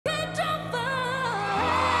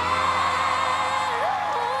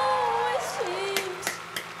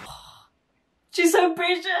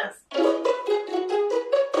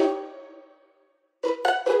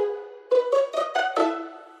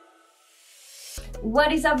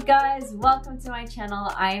What is up guys? Welcome to my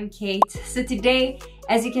channel. I am Kate. So today,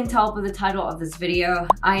 as you can tell by the title of this video,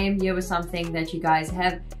 I am here with something that you guys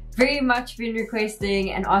have very much been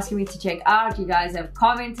requesting and asking me to check out. You guys have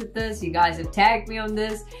commented this, you guys have tagged me on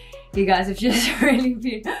this, you guys have just really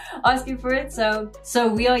been asking for it. So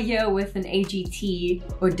we are here with an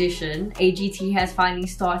AGT audition. AGT has finally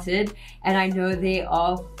started and I know there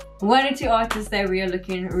are one or two artists that we are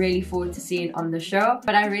looking really forward to seeing on the show.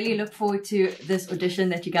 But I really look forward to this audition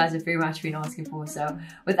that you guys have very much been asking for. So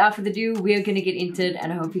without further ado, we are gonna get into it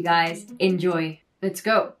and I hope you guys enjoy. Let's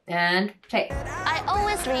go and play. I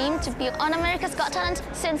always dreamed to be on America's Got Talent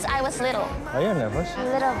since I was little. Are you nervous? A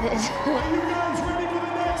little bit.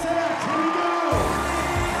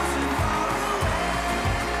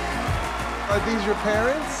 Are these your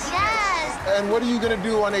parents? Yes! And what are you gonna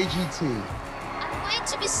do on AGT? I'm going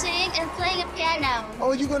to be singing and playing a piano.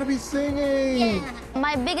 Oh, you're gonna be singing! Yeah.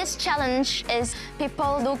 My biggest challenge is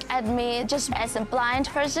people look at me just as a blind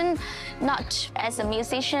person, not as a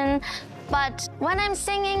musician. But when I'm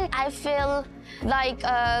singing, I feel like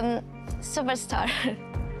a superstar.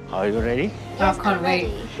 Are you ready? Yes, I can't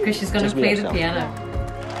wait because she's gonna play the piano.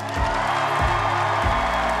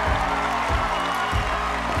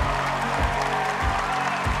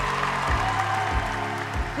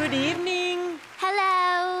 Good evening.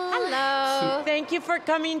 Hello. Hello. Thank you for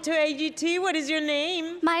coming to AGT. What is your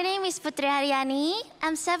name? My name is PUTRI ARIANI.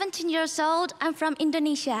 I'm 17 years old. I'm from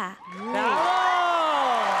Indonesia.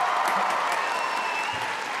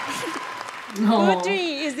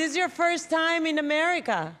 Putri, is this your first time in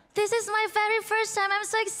America? This is my very first time. I'm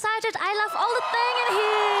so excited. I love all the thing in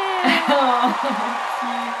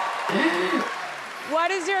here.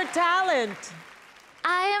 What is your talent?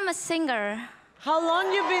 I am a singer. How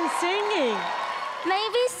long you been singing?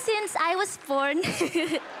 Maybe since I was born.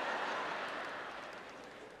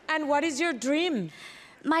 And what is your dream?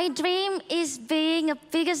 My dream is being the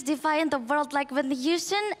biggest diva in the world, like Whitney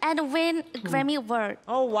Houston, and win a Grammy Award.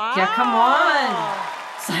 Oh, wow. Yeah, come on.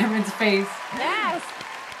 Simon's face. Yes.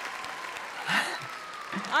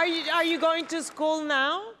 Are you going to school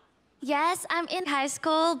now? Yes, I'm in high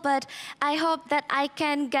school, but I hope that I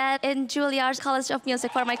can get in Juilliard's College of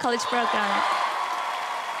Music for my college program.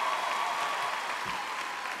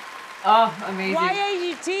 Oh, amazing. Why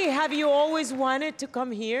AGT? Have you always wanted to come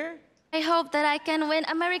here? I hope that I can win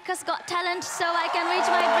America's Got Talent so I can reach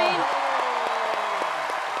my dream.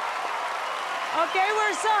 Okay,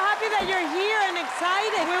 we're so happy that you're here and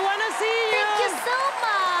excited. We want to see you. Thank you so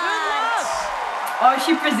much. Good luck. Oh,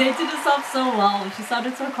 she presented herself so well. She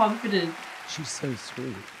sounded so confident. She's so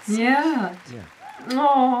sweet. Yeah. Yeah.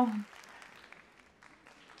 Oh.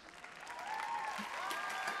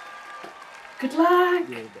 Good luck.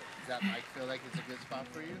 Does that mic feel like it's a good spot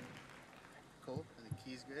for you? Cool. And the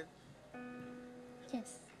key's good?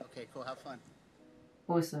 Yes. Okay, cool. Have fun.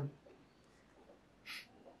 Awesome.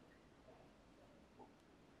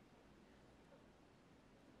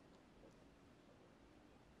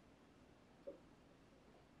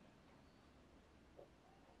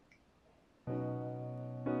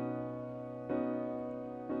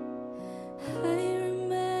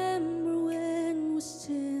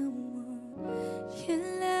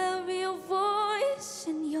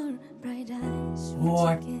 Oh,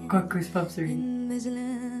 I got goosebumps already. In this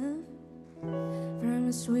love,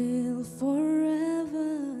 promise will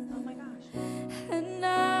forever. Oh my gosh. And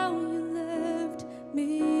now you left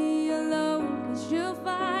me alone, 'cause you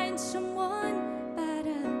find someone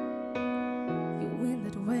better. You went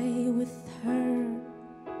that way with her.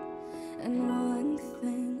 And one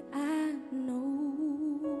thing I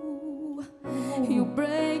know, you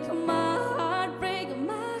break my heart, break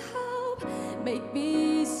my hope, make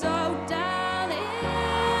me so down.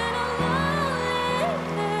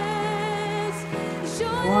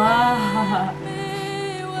 Wow.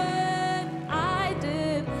 When I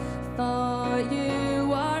did, thought you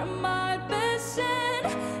were my best friend,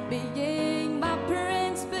 being my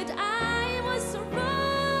prince, but I was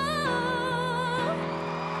wrong.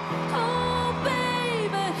 Oh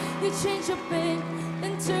baby, you changed your pain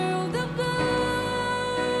into the blue.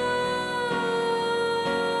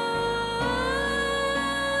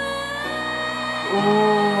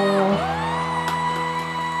 Oh.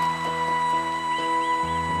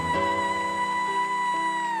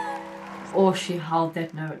 Oh, she held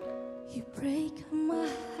that note. You break my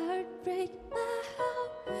heart, break my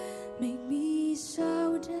hope, make me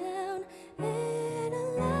so down and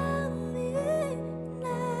lonely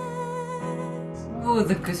nights. Oh,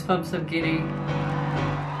 the goosebumps I'm getting.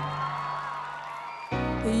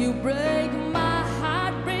 You break my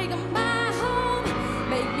heart, break my home,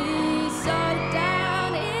 make me so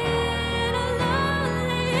down in a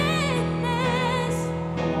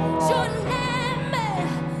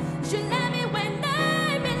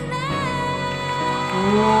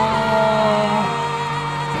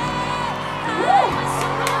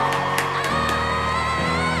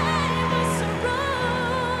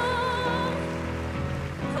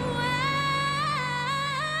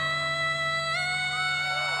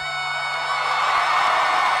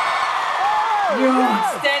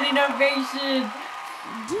standing ovation.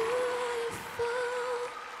 Do I fall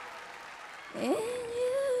in you?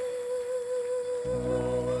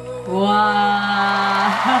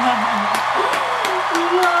 Wow.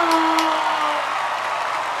 Wow.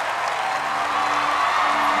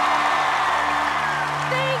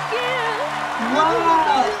 Thank you.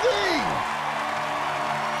 Wow. Amazing!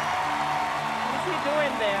 What's he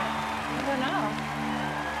doing there? I don't know.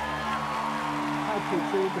 Hi,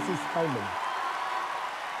 Putri. This is Simon.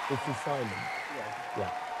 This is Simon.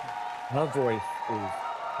 Yeah. Her voice is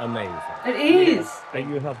amazing. It is. And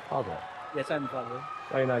you have father. Yes, I'm father.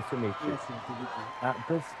 Very nice to meet you. Yes, to meet you.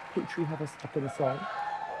 Does Putri have a second song?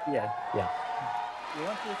 Yeah. Yeah. You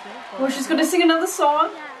want to sing? Oh, she's gonna sing another song?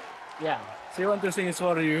 Yeah. She want to sing it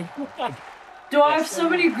for you. Do I have so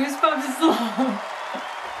many goosebumps? It's long.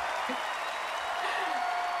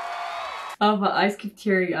 Oh, my eyes keep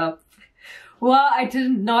tearing up. Well, I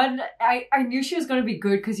did not, I knew she was going to be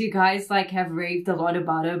good because you guys like have raved a lot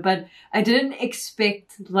about her, but I didn't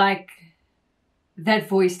expect like that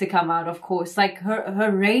voice to come out, of course. Like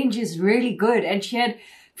her range is really good and she had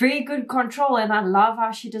very good control, and I love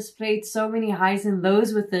how she displayed so many highs and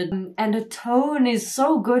lows with it. And the tone is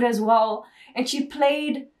so good as well. And she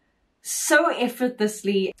played so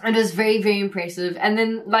effortlessly. It was very, very impressive. And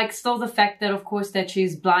then like still the fact that of course that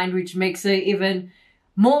she's blind, which makes her even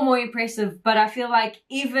more impressive. But I feel like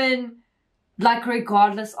even like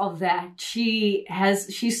regardless of that,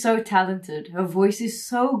 she's so talented. Her voice is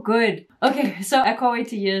so good. Okay, so I can't wait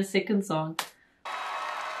to hear a second song.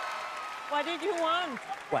 What did you want?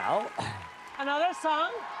 Well, Another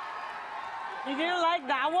song? You didn't like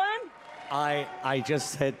that one? I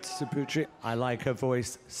just said to Putri, I like her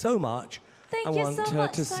voice so much. Thank I you want so her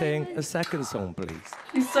much, to sing Simon. a second song, please.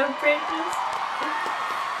 She's so precious.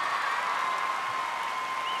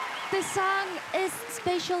 This song is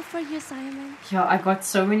special for you, Simon. Yeah, I got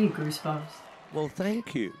so many goosebumps. Well,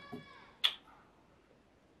 thank you.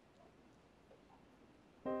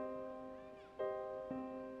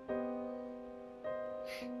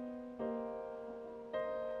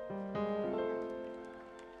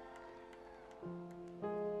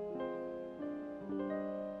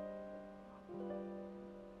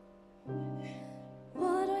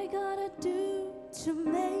 What I gotta do to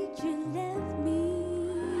make you love me?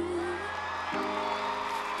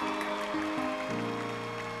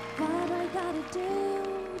 What I gotta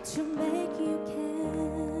do to make you care?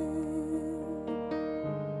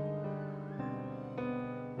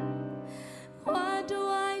 What do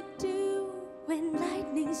I do when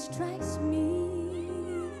lightning strikes me?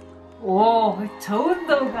 Whoa, her tone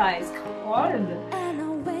though, guys. Come on. And I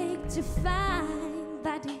wake to find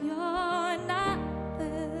that you're not there.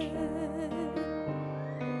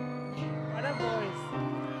 What a voice.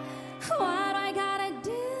 What I gotta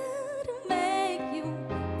do to make you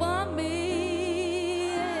want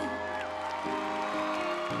me?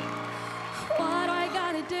 What I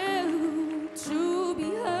gotta do to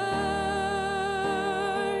be heard?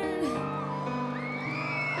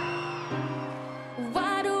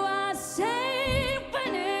 What do I say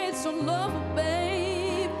when it's all over,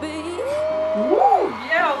 baby? Woo,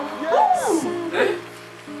 yeah. Sorry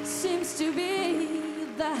seems to be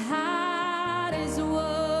the hardest word.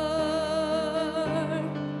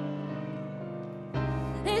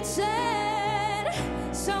 It's sad,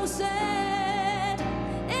 so sad.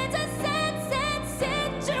 It's a sad, sad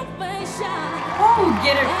situation. Oh,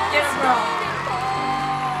 get her, bro.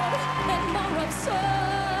 And more absurd.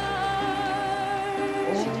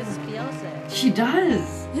 She just feels it. She does.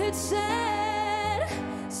 It's sad,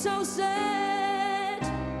 so sad.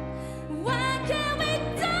 Why can't we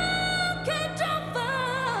talk and drop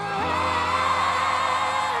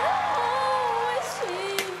oh, it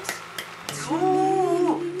seems to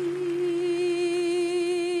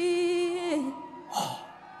me.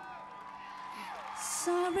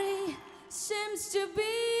 Sorry seems to be.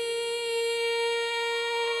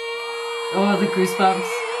 Oh, the goosebumps.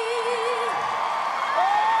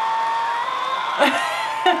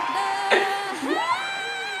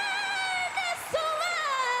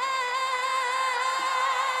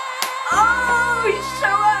 Oh, show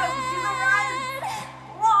up! Do the run!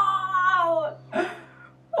 Wow!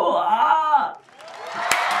 Wow!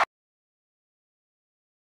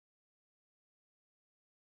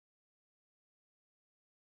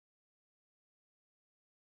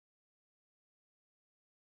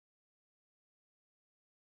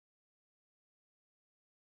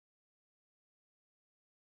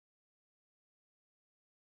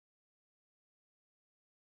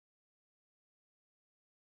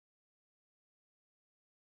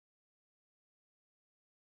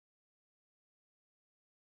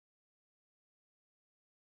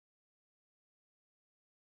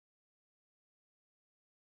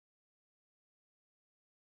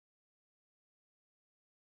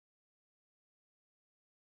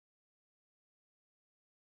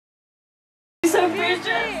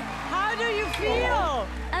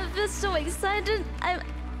 excited. I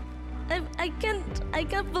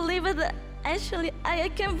can't believe it. Actually, I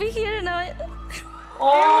can't be here now. It was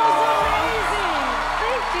amazing.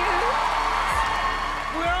 Thank you.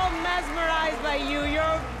 We're all mesmerized by you.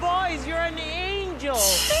 Your voice, you're an angel.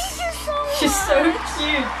 Thank you so much. She's so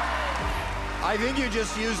cute. I think you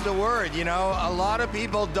just used the word, you know, a lot of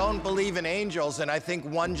people don't believe in angels, and I think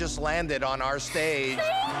one just landed on our stage.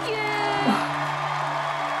 Thank you.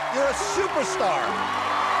 You're a superstar.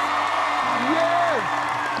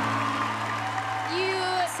 You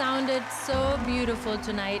sounded so beautiful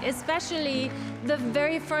tonight, especially the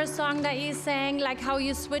very first song that you sang, like how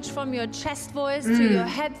you switched from your chest voice to your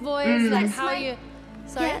head voice, like how you...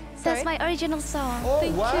 Sorry? Yeah, that's my original song. Oh,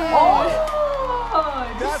 Thank wow. you. Oh,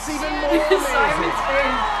 That's even more Simon's amazing.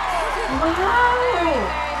 face. Wow.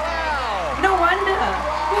 No wonder.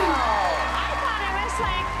 I thought it was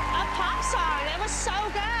like a pop song. It was so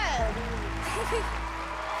good. She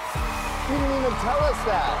didn't even tell us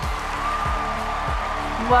that.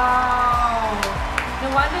 Wow.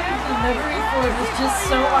 No wonder the delivery for it was just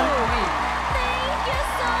so on point. Thank you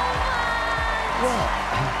so much. Well,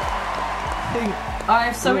 I think I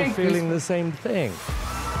have so we're many feeling goosebumps. the same thing.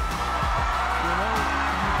 You know,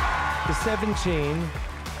 you're 17,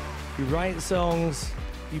 you write songs,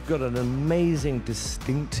 you've got an amazing,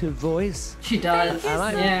 distinctive voice. She does.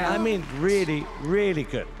 I mean, really, really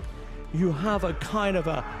good. You have a kind of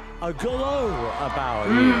a glow about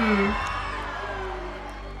you.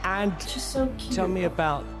 And She's so cute. tell me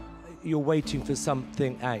about, you're waiting for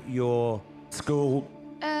something at your school.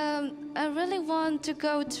 I really want to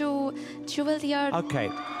go to Juilliard. Okay,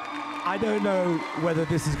 I don't know whether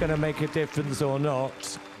this is going to make a difference or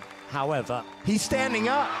not. However, He's standing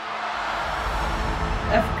up. I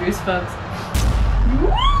have goosebumps.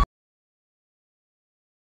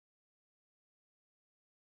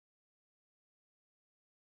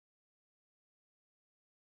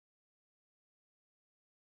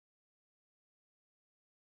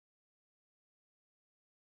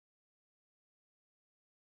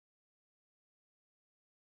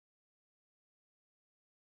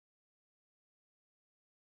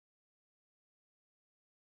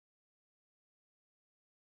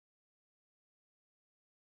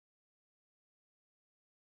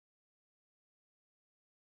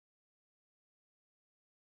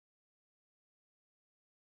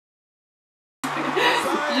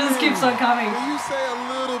 It just keeps on coming. Can you say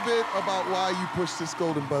a little bit about why you pushed this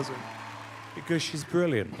golden buzzer? because she's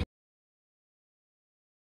brilliant.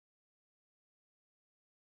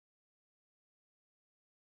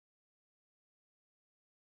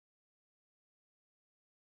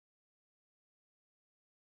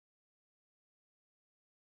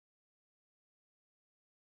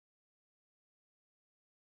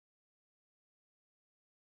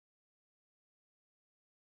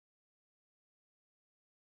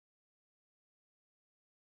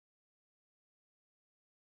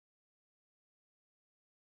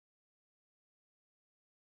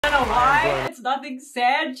 I don't know why. It's nothing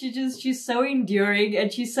sad. She's so enduring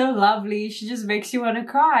and she's so lovely. She just makes you want to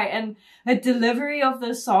cry. And her delivery of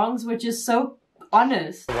those songs were just so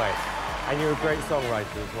honest. Wait, and you're a great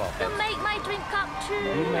songwriter as well. You make my dream come true.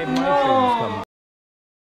 You made my dreams come.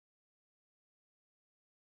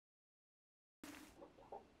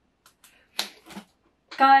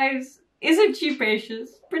 Guys, isn't she precious?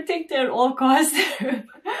 Protect her at all costs.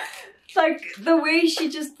 Like, the way she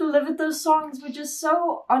just delivered those songs were just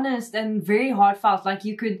so honest and very heartfelt. Like,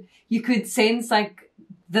 you could sense, like,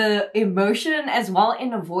 the emotion as well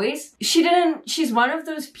in her voice. She's one of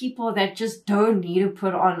those people that just don't need to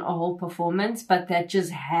put on a whole performance, but that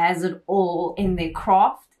just has it all in their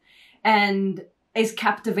craft and is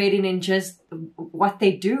captivating in just what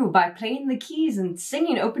they do by playing the keys and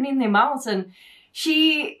singing, opening their mouths. And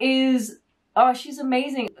she is, oh, she's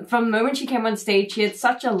amazing. From the moment she came on stage, she had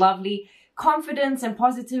such a lovely confidence and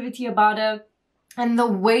positivity about her. And the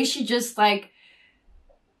way she just, like,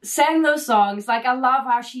 sang those songs, like, I love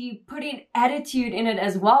how she put in attitude in it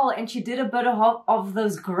as well. And she did a bit of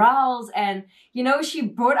those growls. And, you know, she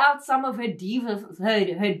brought out some of her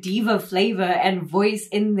diva flavor and voice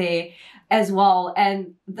in there as well.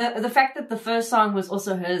 And the fact that the first song was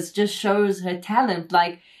also hers just shows her talent.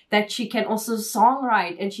 Like, that she can also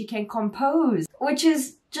songwrite and she can compose, which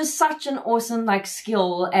is just such an awesome, like,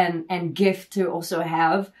 skill and gift to also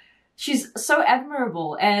have. She's so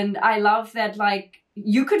admirable. And I love that, like,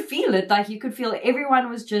 you could feel it. Like, you could feel everyone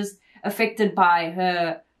was just affected by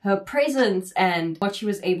her presence and what she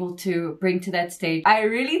was able to bring to that stage. I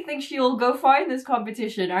really think she'll go far in this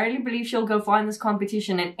competition. I really believe she'll go far in this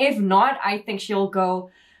competition. And if not, I think she'll go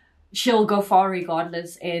she'll go far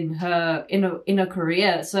regardless in her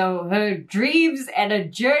career. So her dreams and her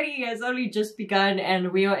journey has only just begun,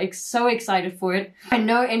 and we are so excited for it. I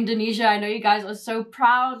know Indonesia, I know you guys are so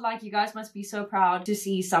proud. Like, you guys must be so proud to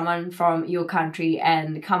see someone from your country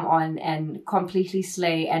and come on and completely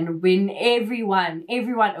slay and win everyone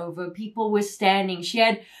over. People were standing. She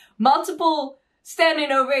had multiple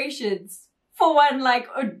standing ovations for one like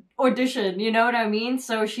audition, you know what I mean?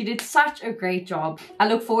 So she did such a great job. I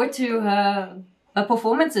look forward to her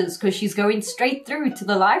performances because she's going straight through to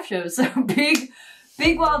the live show. So big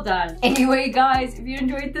well done. Anyway guys, if you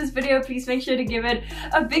enjoyed this video, please make sure to give it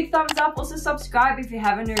a big thumbs up. Also subscribe if you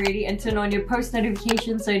haven't already, and turn on your post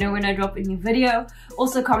notifications so you know when I drop a new video.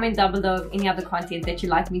 Also comment down below of any other content that you'd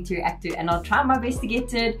like me to react to, and I'll try my best to get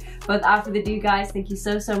to it. But without further ado guys, thank you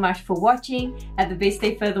so much for watching. Have the best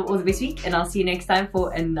day further, all the best week, and I'll see you next time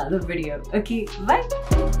for another video. Okay,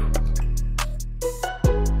 bye.